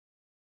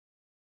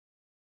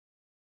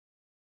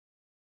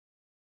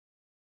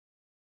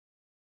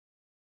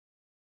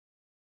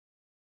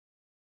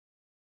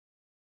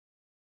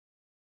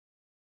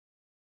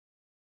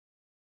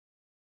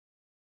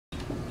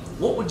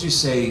what would you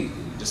say,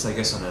 just I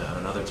guess on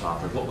another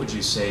topic, what would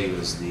you say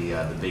was the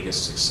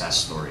biggest success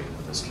story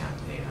of this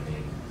campaign? I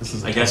mean,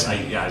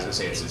 I was gonna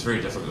say it's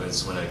very difficult.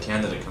 It's when a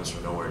candidate comes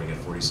from nowhere to get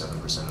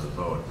 47% of the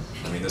vote.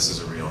 I mean, this is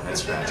a real head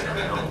scratcher,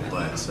 I know.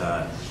 But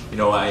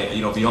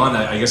beyond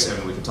that, I guess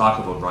we could talk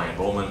about Brian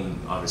Bowman,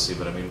 obviously.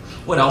 But I mean,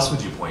 what else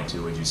would you point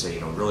to? Would you say,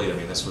 really? I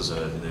mean, this was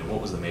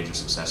what was the major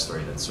success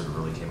story that sort of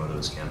really came out of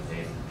this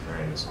campaign?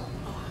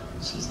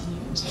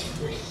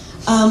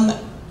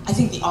 I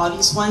think the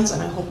obvious ones,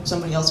 and I hope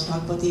somebody else will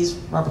talk about these.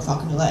 Robert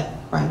Falconer,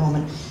 Brian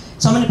Bowman.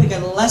 So I'm going to pick a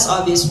less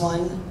obvious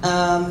one.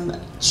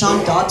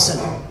 Sean Dobson,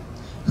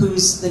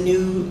 who's the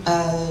new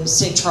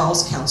St.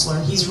 Charles councillor.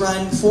 He's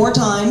run 4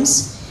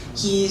 times.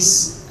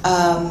 He's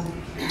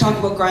talked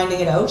about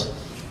grinding it out.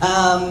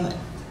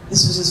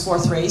 This was his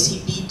 4th race. He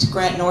beat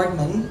Grant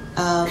Nordman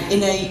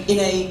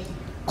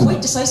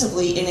quite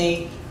decisively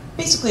in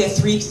basically a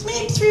 3,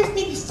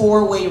 maybe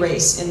 4-way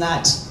race in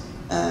that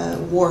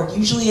ward.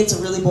 Usually it's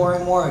a really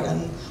boring ward.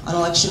 On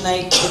election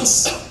night,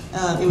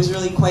 it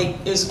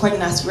was quite a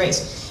nasty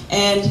race.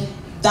 And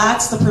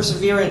that's the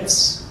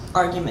perseverance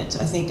argument,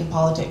 I think, in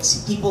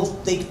politics.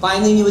 They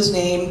finally knew his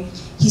name.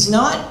 He's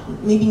not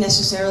maybe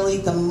necessarily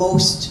he's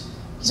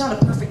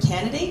not a perfect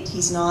candidate.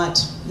 He's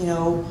not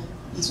a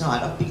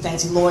big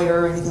fancy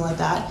lawyer or anything like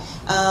that.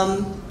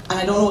 And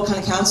I don't know what kind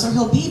of councillor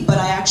he'll be, but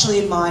I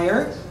actually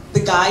admire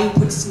the guy who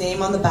puts his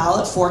name on the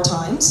ballot 4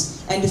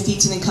 times and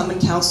defeats an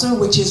incumbent councillor,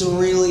 which is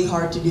really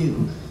hard to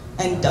do.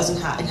 And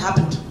it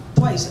happened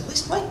twice, at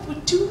least,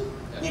 what, 2?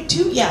 Maybe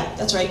 2? Yeah,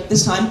 that's right,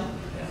 this time.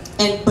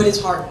 But it's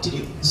hard to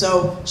do.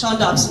 So, Sean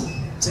Dobson,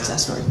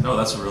 success story. No,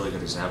 that's a really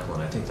good example,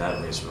 and I think that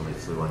race really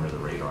flew under the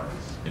radar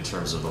in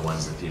terms of the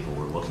ones that people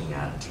were looking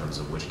at in terms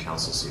of which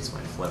council seats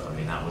might flip. I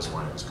mean, that was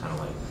one. It was kind of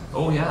like,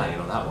 oh yeah,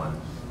 that one.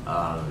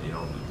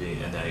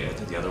 And I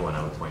think the other one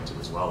I would point to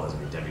as well is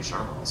Debbie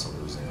Sharma also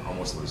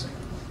almost losing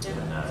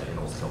in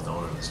Old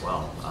Kildonan as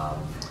well.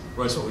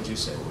 Royce, what would you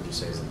say? What would you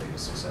say is the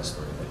biggest success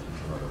story that you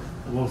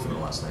came out of from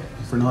last night?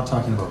 If we're not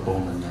talking about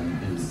Bowman,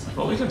 then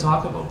well, we can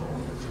talk about Bowman.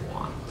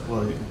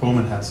 Well,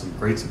 Bowman had some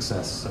great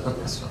success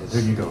yesterday.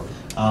 There you go.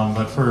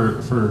 But for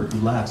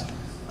Ouellette,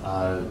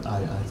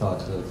 I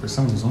thought for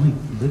someone who's only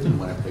lived in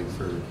Winnipeg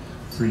for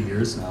 3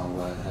 years now,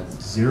 had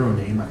 0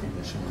 name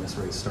recognition when this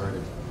race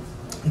started.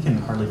 I can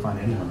hardly find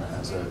anyone that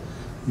has a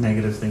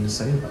negative thing to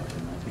say about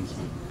him. I think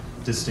he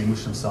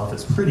distinguished himself.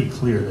 It's pretty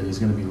clear that he's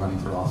going to be running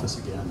for office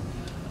again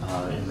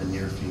in the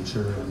near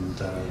future. And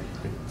the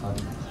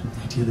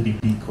idea that he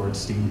beat Gord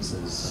Steeves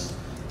is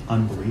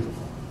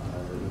unbelievable.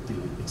 The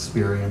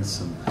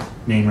experience and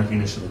name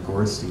recognition that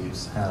Gord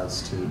Steeves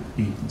has to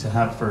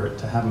have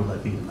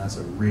Ouellette beat him, that's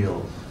a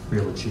real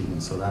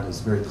achievement. So that is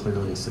very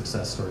clearly a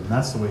success story, and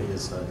that's the way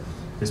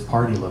his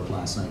party looked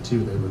last night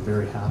too. They were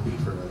very happy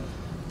for a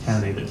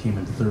candidate that came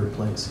in 3rd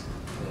place.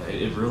 Yeah,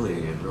 it really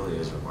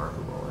is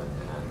remarkable,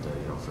 and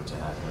to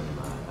have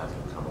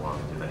him come along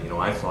and do that.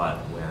 I thought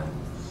when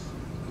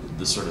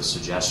the sort of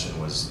suggestion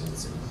was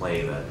in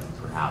play that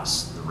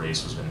perhaps the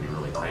race was going to be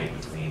really tight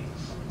between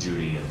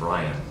Judy and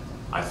Brian.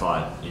 I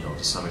thought,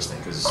 to some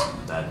extent, because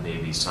that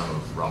maybe some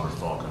of Robert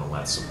Falk and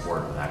Ouellette's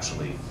support would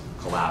actually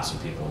collapse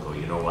and people would go,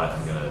 you know what,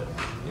 I'm going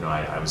to,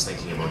 I was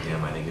thinking about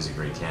him, I think he's a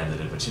great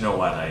candidate, but you know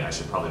what, I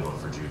should probably vote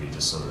for Judy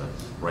just so the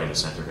right of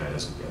center guy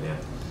doesn't get in.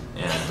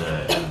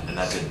 And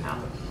that didn't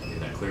happen. I mean,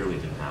 that clearly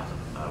didn't happen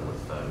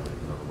with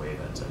the way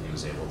that he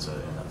was able to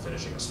end up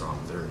finishing a strong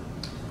 3rd.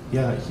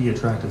 Yeah, he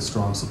attracted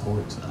strong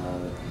support.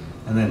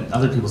 And then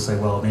other people say,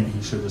 well, maybe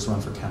he should just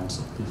run for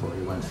council before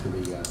he went for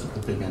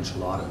the big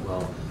enchilada.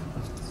 Well,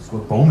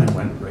 Bowman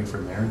went right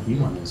from there, and he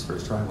won his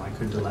first try. Why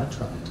couldn't Ouellette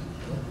try it?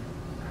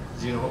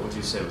 Gina, what would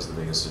you say was the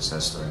biggest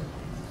success story?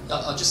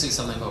 I'll just say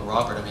something about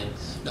Robert. I mean,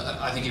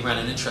 I think he ran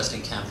an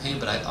interesting campaign,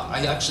 but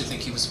I actually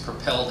think he was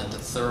propelled into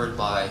 3rd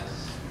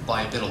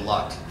by a bit of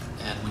luck.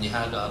 And when you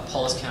had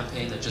Paula's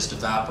campaign that just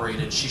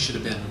evaporated, she should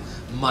have been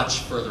much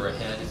further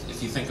ahead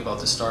if you think about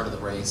the start of the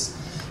race.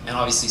 And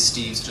obviously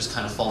Steve's just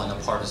kind of falling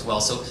apart as well.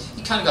 So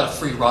he kind of got a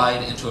free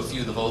ride into a few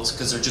of the votes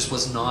because there just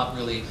was not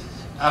really,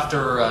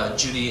 after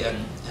Judy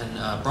and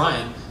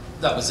Brian,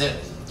 that was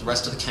it. The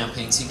rest of the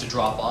campaign seemed to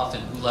drop off,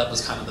 and Ouellette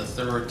was kind of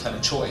the 3rd kind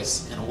of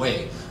choice in a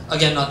way.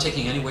 Again, not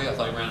taking any way, I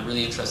thought he ran a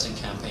really interesting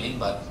campaign,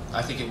 but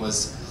I think it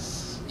was,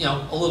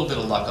 a little bit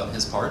of luck on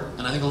his part,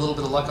 and I think a little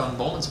bit of luck on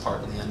Bowman's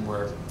part in the end,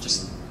 where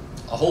just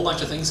a whole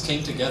bunch of things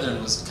came together, and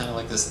it was kind of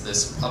like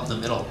this up the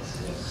middle.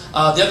 The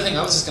other thing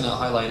I was just going to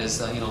highlight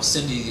is,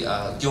 Cindy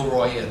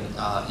Gilroy in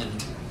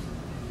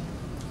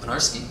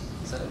Benarski,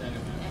 is that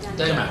it?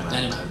 Danimac,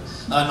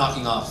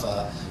 knocking off,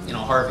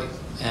 Harvey.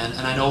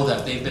 And I know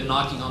that they've been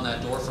knocking on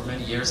that door for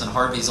many years, and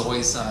Harvey's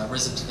always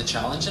risen to the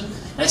challenge. And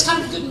it's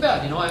kind of good and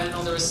bad. I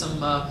know there was some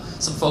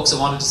folks that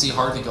wanted to see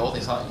Harvey go. They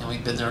thought,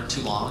 he'd been there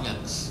too long.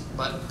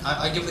 But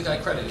I give the guy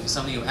credit. He was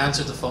somebody who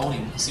answered the phone.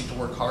 He seemed to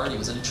work hard. He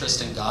was an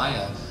interesting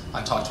guy.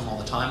 I talked to him all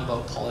the time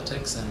about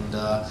politics.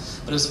 But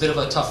it was a bit of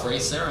a tough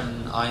race there.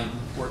 And I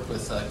worked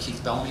with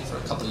Keith Bellamy for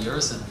a couple of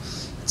years, and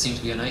it seemed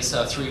to be a nice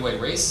 3-way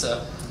race.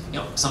 you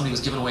know, somebody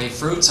was giving away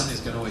fruit, somebody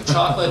was giving away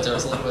chocolate, there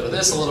was a little bit of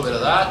this, a little bit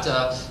of that.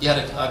 You had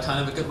a kind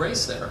of a good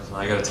race there. Well,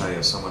 I got to tell you,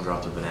 if someone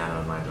dropped a banana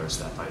on my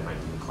doorstep, I might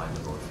be inclined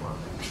to vote for them.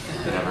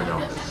 You never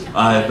know.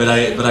 But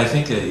I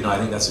think you know, I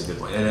think that's a good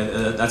point,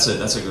 and that's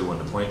a good one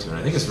to point to. And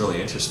I think it's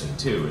really interesting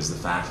too, is the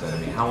fact that, I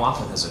mean, how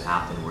often has it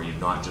happened where you've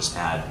not just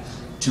had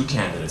 2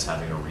 candidates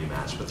having a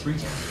rematch, but 3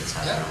 candidates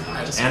having a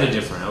rematch, and a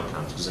different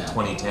outcome? Because in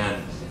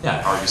 2010,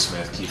 yeah, Harvey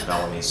Smith, Keith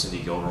Bellamy,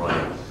 Cindy Gilroy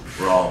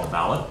were all on the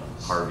ballot.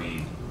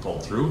 Harvey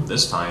pulled through.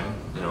 This time,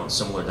 you know,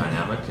 similar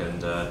dynamic,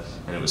 and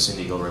it was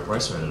Cindy Gilroy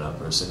Price ended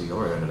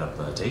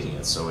up taking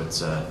it. So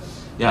it's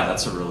yeah,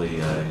 that's a really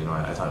you know,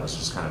 I thought it was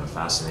just kind of a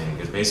fascinating,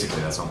 because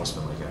basically that's almost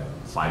been like a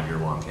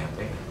 5-year-long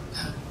campaign.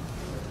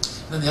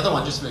 And then the other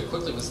one, just very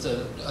quickly, was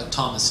the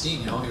Thomas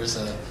Steen. You know, here's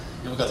a.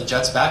 You know, we got the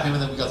Jets back. Maybe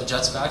then we got the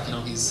Jets back. You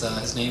know, he's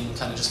his name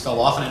kind of just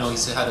fell off, and I know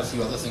he's had a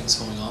few other things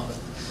going on. But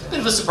a bit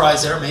of a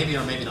surprise there, maybe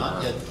or maybe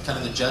not. You had kind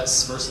of the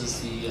Jets versus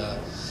the you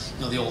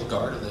know, the old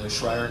guard, or the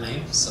Schreier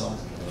name. So,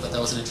 but that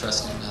was an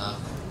interesting.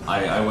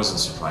 I wasn't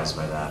surprised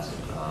by that.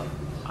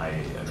 I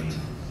mean,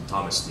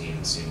 Thomas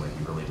Steen seemed like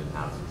he really didn't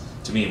have,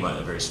 to me,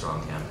 a very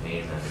strong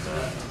campaign,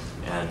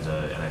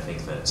 and I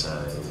think that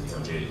you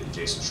know,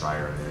 Jason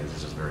Schreier, I mean,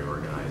 was just very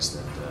organized,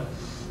 and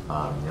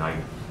you know,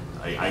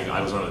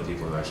 I was one of the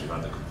people who actually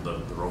got the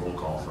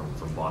robocall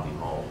from Bobby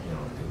Hall, you know,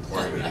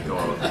 imploring me to go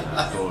out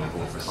and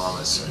vote for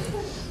Thomas. And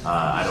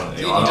I don't,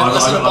 you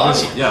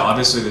know,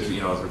 obviously,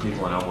 you know, for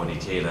people in Elmo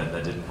DK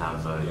that didn't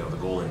have, you know, the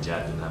Golden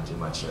Jet didn't have too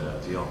much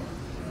appeal.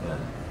 Yeah.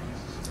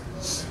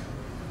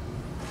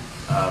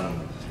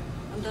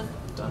 I'm done.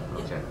 Done.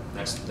 Okay.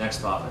 Next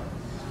topic.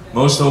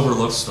 Most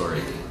overlooked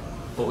story.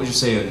 What would you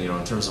say, you know,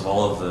 in terms of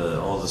all of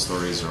the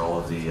stories, or all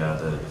of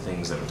the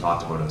things that we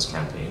talked about in this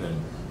campaign, and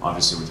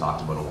obviously we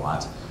talked about a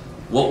lot.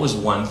 What was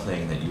one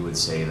thing that you would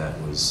say that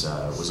was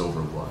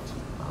overlooked?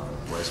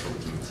 Wes,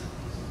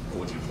 what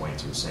would you point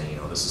to, saying, you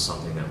know, this is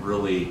something that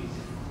really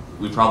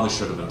we probably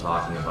should have been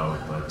talking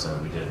about, but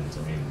we didn't?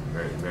 I mean,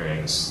 Mary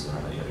Agnes,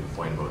 you had a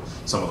point about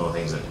some of the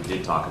things that we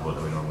did talk about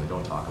that we normally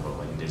don't talk about,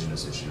 like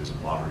Indigenous issues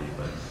and poverty.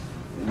 But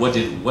what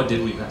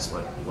did we miss?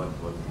 What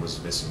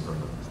was missing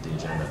from the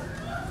agenda?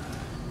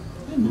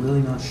 I'm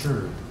really not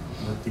sure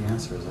what the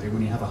answer is. Like,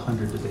 when you have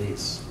 100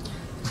 debates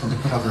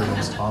covering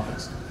those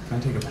topics, can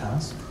I take a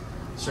pass?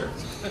 Sure.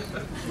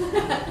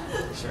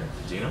 Sure.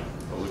 Gina,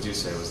 what would you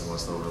say was the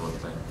most overlooked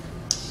thing?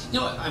 You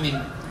know, I mean,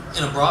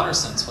 in a broader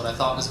sense, what I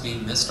thought was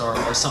being missed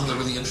are some of the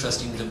really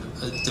interesting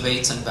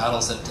debates and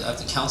battles at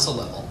the council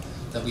level,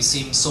 that we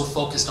seem so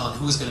focused on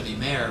who's going to be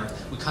mayor,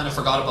 we kind of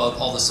forgot about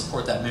all the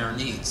support that mayor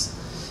needs.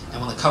 And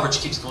when the coverage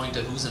keeps going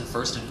to who's in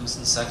first and who's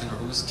in second, or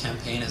whose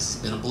campaign has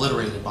been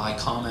obliterated by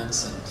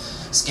comments and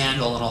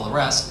scandal and all the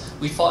rest,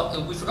 we forgot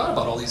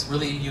about all these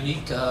really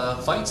unique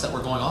fights that were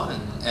going on,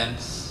 and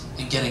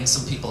getting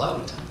some people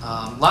out.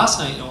 Last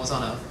night, you know, I was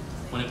on a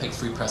Winnipeg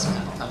Free Press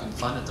panel, having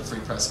fun at the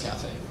Free Press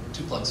Cafe.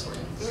 2 plugs for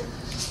you.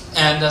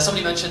 And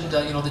somebody mentioned,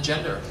 you know, the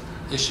gender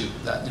issue,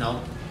 that, you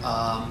know,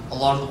 a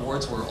lot of the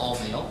wards were all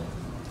male.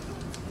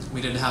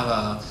 We didn't have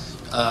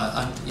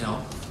a you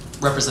know,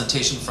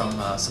 representation from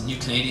some new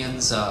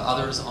Canadians,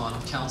 others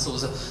on council.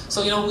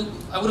 So, you know,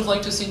 I would have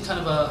liked to have seen kind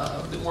of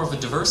a bit more of a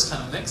diverse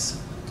kind of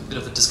mix, a bit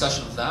of a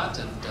discussion of that,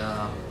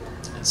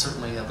 and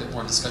certainly a bit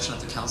more discussion at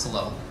the council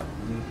level.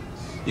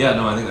 Yeah,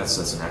 no, I think that's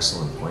an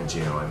excellent point,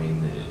 Gino. I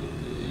mean,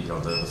 you know,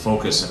 the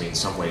focus, I mean, in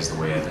some ways, the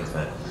way I think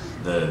that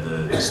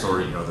the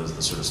story, you know,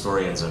 the sort of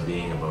story ends up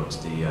being about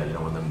the, you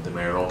know, when the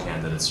mayoral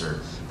candidates are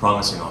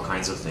promising all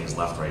kinds of things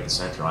left, right, and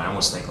center. I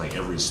almost think like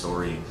every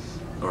story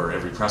or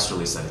every press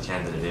release that a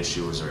candidate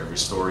issues, or every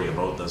story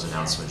about those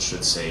announcements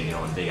should say, you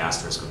know, in big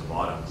asterisk at the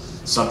bottom,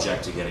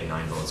 subject to getting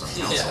 9 votes on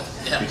council.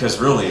 Yeah. Because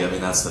really, I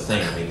mean, that's the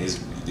thing. I mean,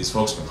 these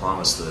folks can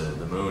promise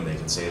the moon. They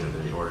can say that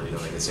they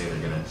can say they're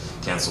going to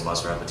cancel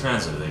bus rapid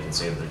transit, or they can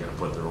say that they're going to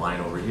put their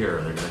line over here,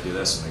 or they're going to do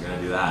this and they're going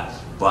to do that.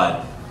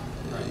 But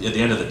at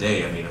the end of the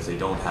day, I mean, if they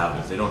don't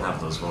have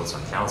those votes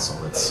on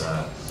council, it's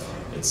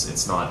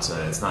not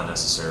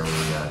necessarily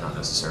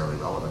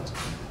relevant.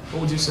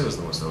 What would you say was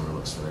the most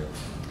overlooked story?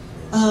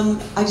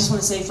 I just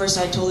want to say first,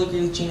 I totally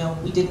agree with Gino.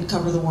 We didn't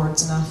cover the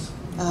wards enough,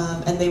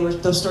 and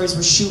those stories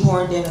were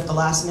shoehorned in at the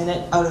last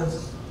minute, out of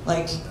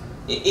like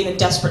in a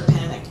desperate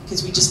panic,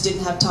 because we just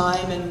didn't have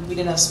time and we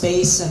didn't have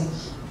space, and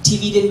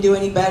TV didn't do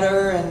any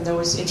better, and there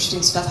was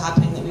interesting stuff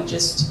happening that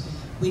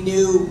we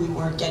knew we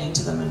weren't getting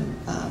to them,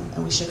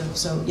 and we should have.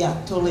 So yeah,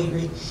 totally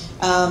agree.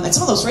 And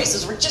some of those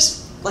races were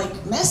just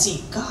like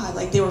messy. God,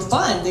 like they were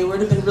fun. They would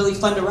have been really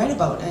fun to write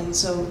about, and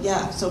so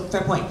yeah, so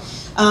fair point.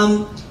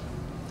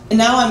 And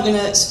now I'm going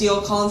to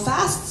steal Colin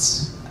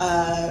Fast's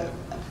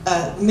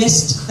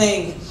missed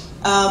thing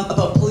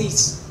about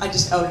police. I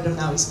just outed him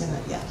now, he's going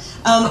to,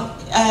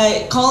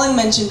 yeah. Colin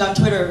mentioned on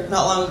Twitter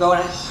not long ago,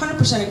 and I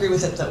 100% agree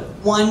with it, that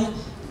one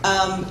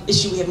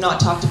issue we have not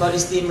talked about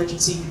is the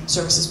emergency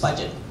services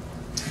budget,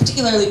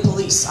 particularly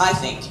police, I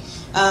think.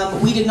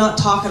 We did not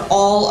talk at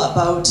all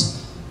about,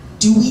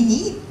 do we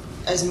need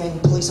as many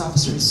police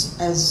officers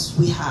as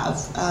we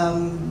have?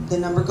 The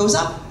number goes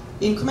up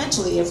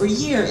incrementally every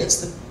year.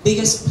 It's the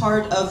biggest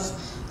part of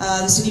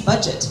the city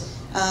budget.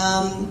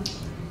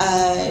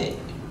 I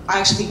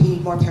actually think we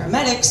need more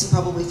paramedics and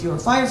probably fewer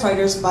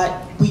firefighters,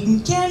 but we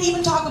can't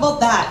even talk about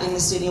that in the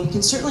city, and we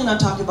can certainly not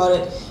talk about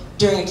it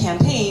during a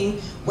campaign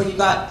when you've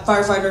got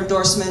firefighter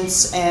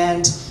endorsements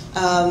and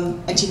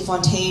Tina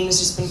Fontaine has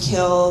just been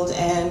killed,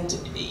 and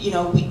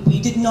we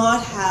did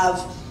not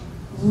have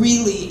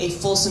really a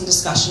fulsome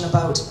discussion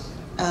about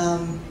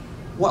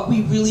what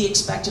we really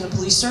expect in a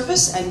police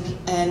service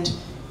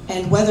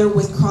and whether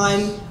with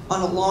crime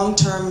on a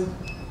long-term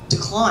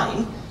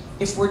decline,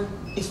 if we're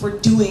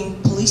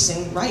doing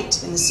policing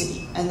right in the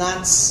city. And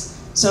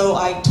so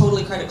I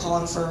totally credit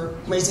Colin for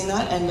raising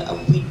that, and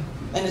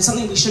it's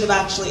something we should have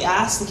actually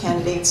asked the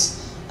candidates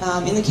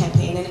in the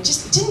campaign, and it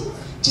just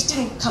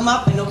didn't come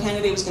up, and no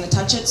candidate was going to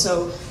touch it.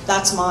 So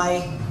that's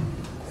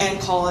and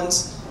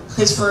Colin's,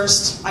 his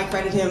first, I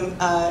credit him,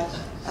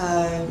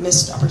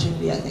 missed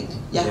opportunity, I think.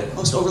 Yeah,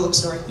 most overlooked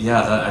story.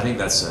 Yeah, I think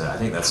that's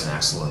an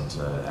excellent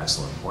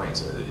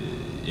point.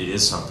 It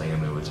is something. I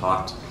mean, we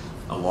talked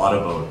a lot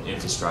about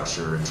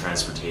infrastructure and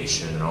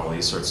transportation and all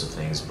these sorts of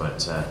things,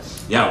 but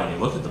yeah, when you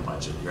look at the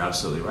budget, you're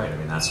absolutely right. I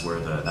mean, that's where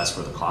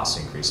the costs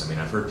increase. I mean,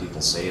 I've heard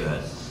people say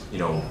that,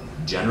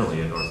 generally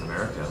in North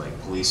America, like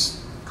police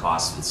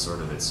costs, it's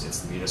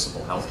the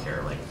municipal health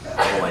care. Like the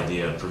whole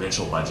idea of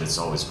provincial budgets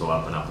always go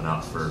up and up and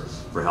up for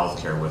health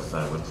care with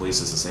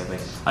police is the same thing.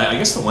 I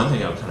guess the one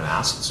thing I would kind of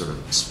ask, sort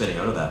of spinning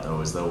out of that though,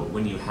 is though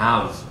when you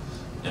have,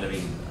 and I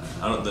mean,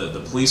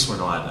 the police were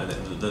not.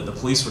 The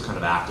police were kind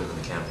of active in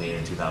the campaign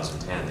in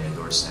 2010. They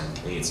endorsed Sam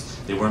Cates.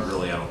 They weren't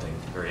really, I don't think,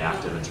 very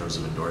active in terms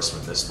of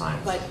endorsement this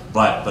time.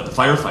 But the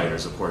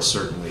firefighters, of course,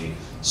 certainly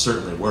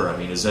were. I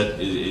mean, is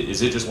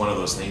it just one of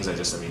those things?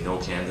 No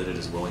candidate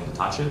is willing to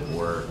touch it,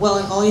 or? Well,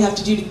 and all you have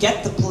to do to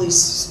get the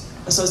police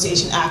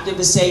association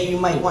active is say you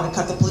might want to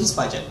cut the police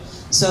budget.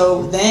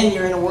 So then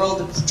you're in a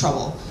world of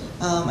trouble,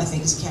 I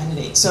think, as a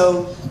candidate.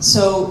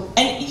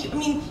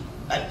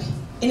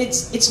 And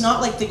it's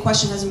not like the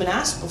question hasn't been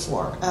asked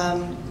before.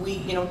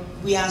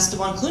 We asked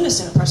Devon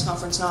Clunas in a press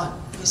conference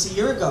a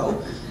year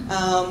ago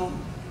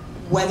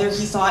whether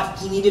he thought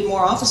he needed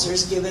more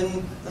officers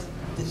given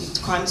the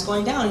crime's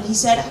going down, and he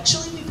said,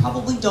 actually, we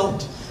probably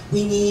don't.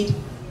 We need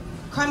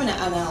crime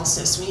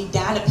analysis. We need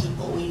data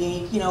people. We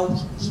need,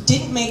 he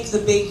didn't make the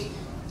big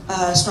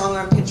strong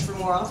arm pitch for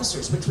more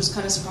officers, which was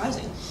kind of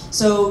surprising.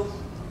 So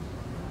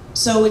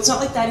it's not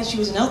like that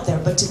issue isn't out there,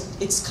 but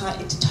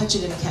to touch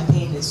it in a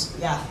campaign is,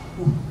 yeah.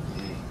 Ooh.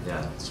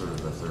 Yeah, sort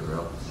of the third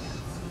rail.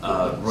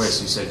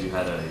 Royce, you said you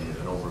had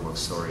an overlooked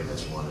story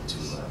that you wanted to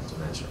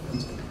mention.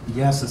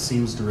 Yes, it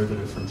seems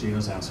derivative from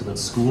Gino's answer about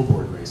school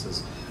board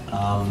races.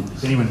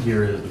 If anyone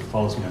here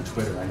follows me on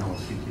Twitter, I know a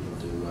few people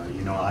do.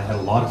 I had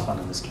a lot of fun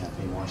in this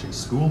campaign watching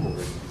school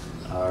board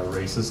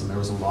races, and there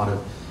was a lot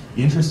of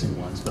interesting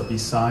ones. But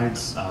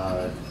besides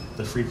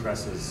the Free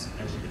Press's,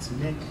 it's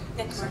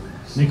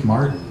Nick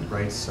Martin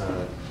writes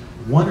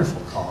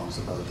wonderful columns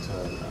about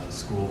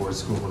school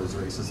boards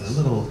races. They're a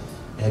little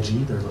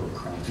edgy, they're a little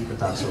cranky, but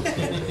that's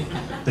okay.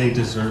 They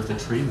deserve the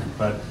treatment.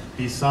 But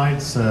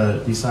besides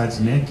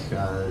Nick,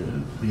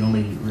 the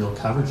only real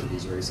coverage of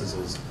these races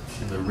is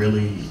in the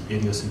really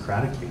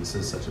idiosyncratic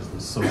cases, such as the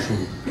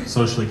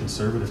socially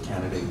conservative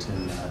candidate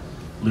in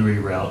Louis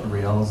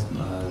Riel's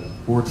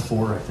Ward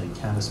 4, I think,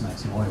 Candice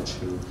Maximoyich,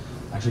 who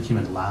actually came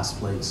in last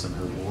place in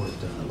her ward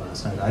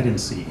last night. I didn't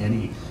see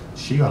any.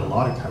 She got a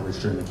lot of coverage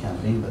during the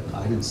campaign, but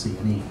I didn't see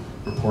any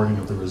reporting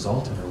of the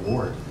result in her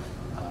ward.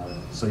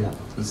 So yeah,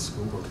 this is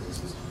school board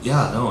races.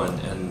 Yeah, no,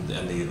 and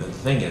the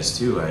thing is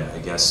too, I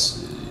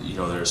guess,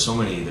 there are so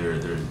many.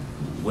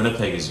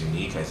 Winnipeg is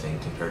unique, I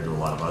think, compared to a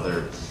lot of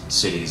other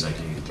cities. Like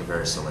you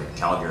compare us to like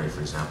Calgary,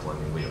 for example. I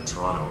mean, we have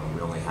Toronto, and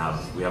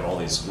we have all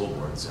these school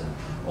boards and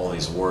all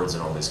these wards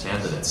and all these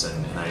candidates.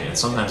 And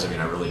sometimes,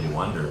 I really do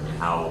wonder. I mean,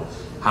 how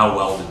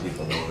well do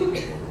people know the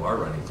people who are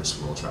running for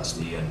school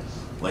trustee? And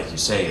like you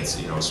say, it's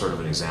sort of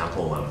an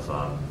example of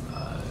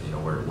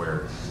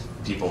where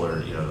people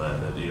are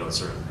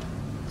sort of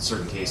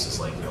certain cases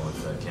like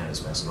with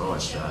Candice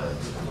Maximoyich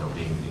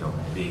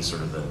being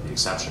sort of the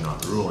exception,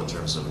 not the rule in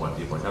terms of what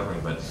people are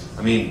covering. But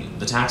I mean,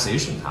 the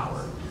taxation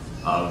power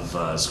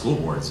of school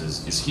boards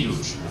is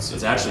huge.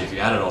 It's actually, if you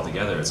add it all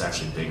together, it's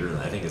actually bigger.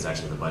 I think it's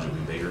actually the budget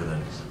would be bigger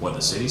than what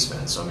the city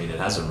spends. So I mean, it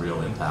has a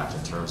real impact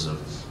in terms of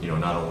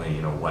not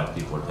only what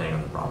people are paying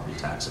on the property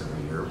tax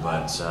every year,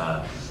 but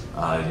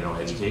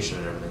education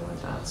and everything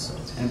like that. So.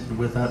 And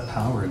with that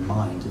power in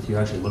mind, if you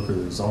actually look at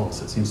the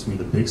results, it seems to me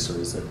the big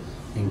story is that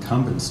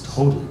incumbents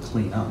totally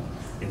clean up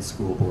in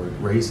school board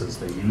races.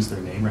 They use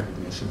their name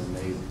recognition and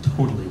they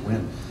totally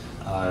win.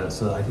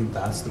 So I think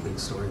that's the big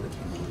story that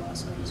came out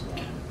last night as well.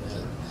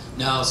 Yeah.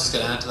 No, I was just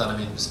going to add to that. I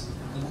mean,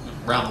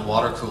 around the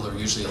water cooler,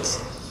 usually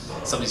it's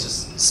somebody's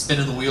just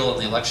spinning the wheel on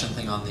the election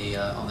thing on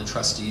the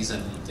trustees,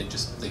 and they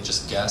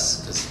just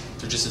guess because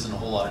there just isn't a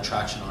whole lot of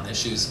traction on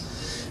issues.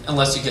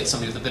 Unless you get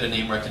somebody with a bit of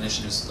name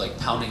recognition who's like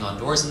pounding on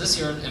doors. And this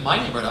year in my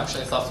neighborhood,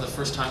 actually, I thought for the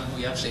first time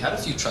we actually had a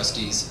few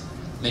trustees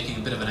making a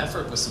bit of an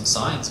effort with some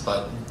signs,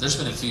 but there's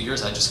been a few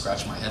years I just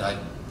scratch my head.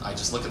 I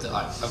just look at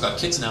I've got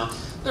kids now.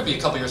 There'd be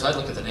a couple years I'd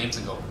look at the names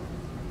and go,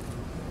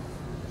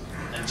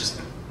 and just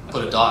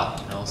put a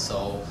dot,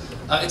 So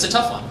it's a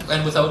tough one,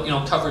 and without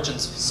coverage and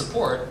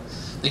support,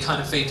 they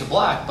kind of fade to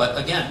black. But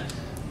again,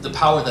 the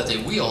power that they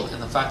wield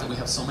and the fact that we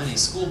have so many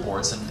school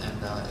boards and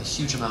a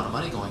huge amount of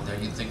money going there,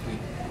 you'd think we'd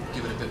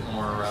give it a bit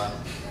more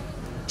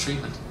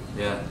treatment.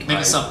 Yeah.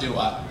 Maybe some do.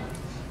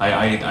 I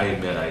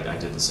admit I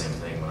did the same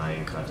thing when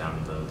I got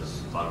down to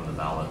the bottom of the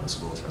ballot. And the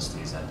school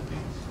trustees had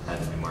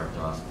to be marked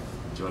off.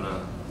 Do you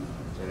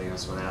anything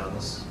else you want to add on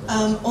this?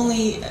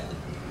 Only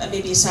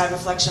maybe a sad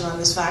reflection on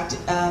this fact.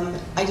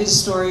 I did a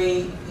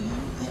story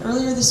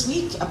earlier this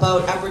week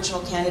about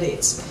Aboriginal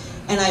candidates,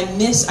 and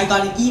I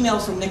got an email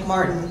from Nick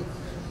Martin,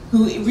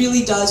 who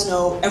really does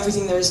know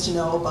everything there is to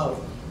know about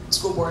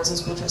school boards and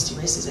school trustee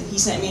races, and he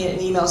sent me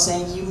an email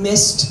saying, "You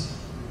missed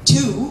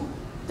 2.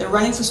 They're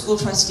running for school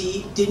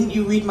trustee. Didn't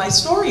you read my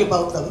story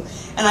about them?"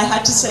 And I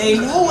had to say,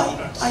 no,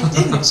 I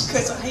didn't,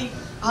 because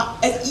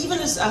even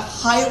as a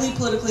highly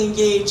politically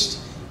engaged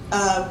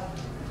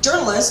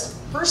journalist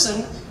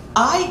person,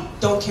 I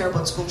don't care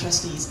about school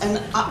trustees. And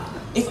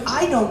if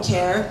I don't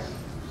care,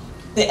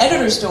 the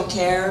editors don't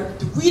care,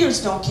 the readers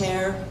don't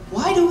care,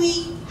 why do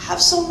we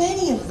have so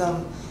many of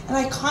them? And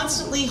I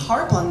constantly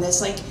harp on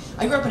this. Like,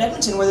 I grew up in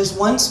Edmonton where there's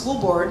one school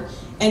board,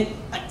 and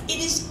it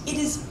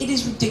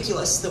is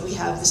ridiculous that we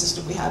have the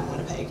system we have in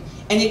Winnipeg.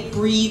 And it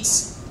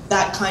breeds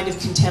that kind of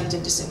contempt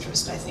and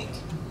disinterest, I think.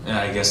 Yeah,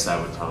 I guess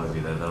that would probably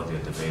that'll be a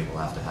debate we'll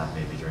have to have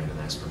maybe during the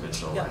next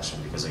provincial election,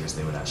 because I guess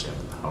they would actually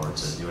have the power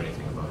to do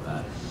anything about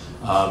that.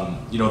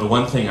 The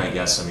one thing, I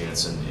guess, I mean,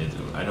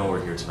 I know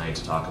we're here tonight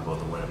to talk about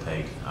the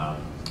Winnipeg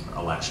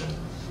election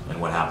and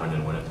what happened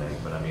in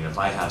Winnipeg, but I mean, if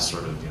I have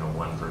sort of,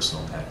 one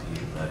personal pet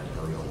peeve that,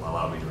 you'll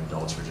allow me to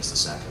indulge for just a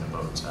second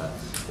about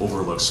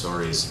overlooked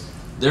stories,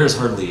 there's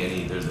hardly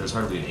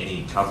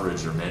any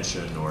coverage or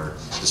mention or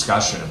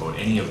discussion about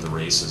any of the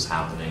races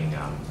happening,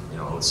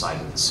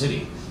 outside of the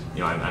city.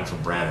 I'm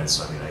from Brandon,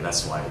 so I mean,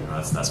 that's why,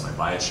 that's my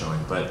bias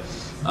showing. But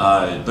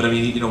I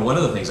mean, one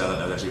of the things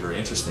that's actually very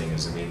interesting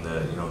is, I mean,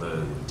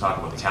 the talk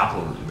about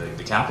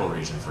the capital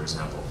region, for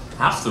example.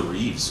 Half the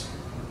reeves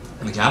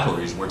in the capital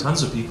region were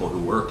tons of people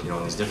who work,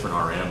 in these different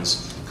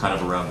RMs kind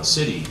of around the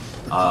city.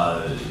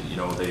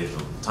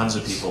 Tons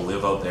of people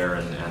live out there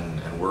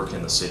and work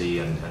in the city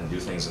and do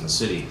things in the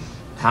city.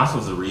 Half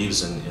of the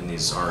reeves in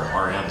these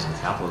RMs in the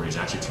capital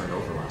region actually turned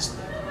over last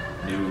night.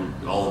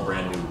 All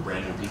brand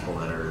new people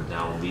that are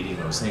now leading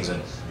those things.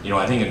 And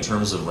I think in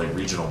terms of like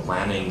regional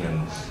planning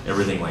and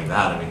everything like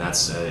that, I mean,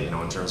 that's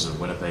in terms of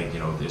Winnipeg,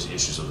 there's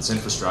issues with its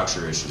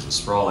infrastructure, issues with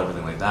sprawl,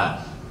 everything like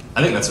that.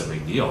 I think that's a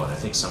big deal, and I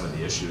think some of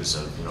the issues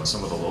of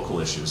some of the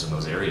local issues in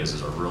those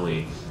areas are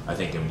really, I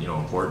think,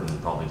 important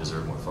and probably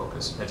deserve more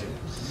focus.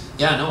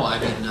 Yeah, no, I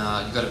mean,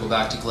 you got to go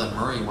back to Glenn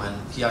Murray when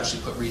he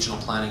actually put regional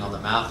planning on the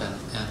map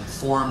and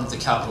formed the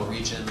capital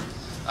region,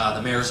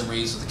 the mayors and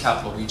reeves of the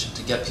capital region,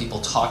 to get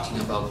people talking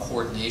about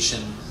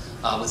coordination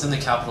within the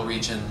capital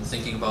region,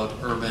 thinking about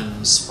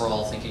urban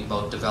sprawl, thinking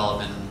about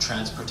development,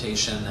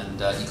 transportation, and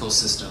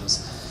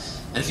ecosystems.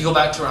 And if you go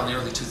back to around the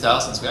early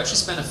 2000s, we actually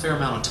spent a fair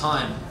amount of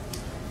time.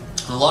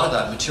 And a lot of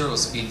that material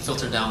was being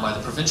filtered down by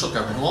the provincial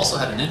government, who also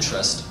had an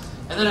interest.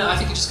 And then I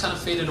think it just kind of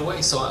faded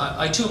away. So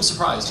I too am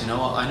surprised.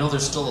 I know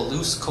there's still a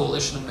loose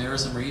coalition of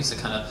mayors and reeves that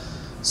kind of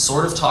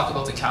sort of talk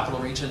about the capital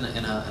region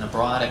in a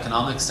broad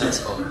economic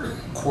sense about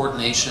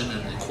coordination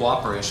and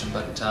cooperation,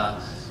 but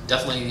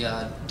definitely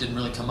didn't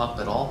really come up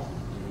at all.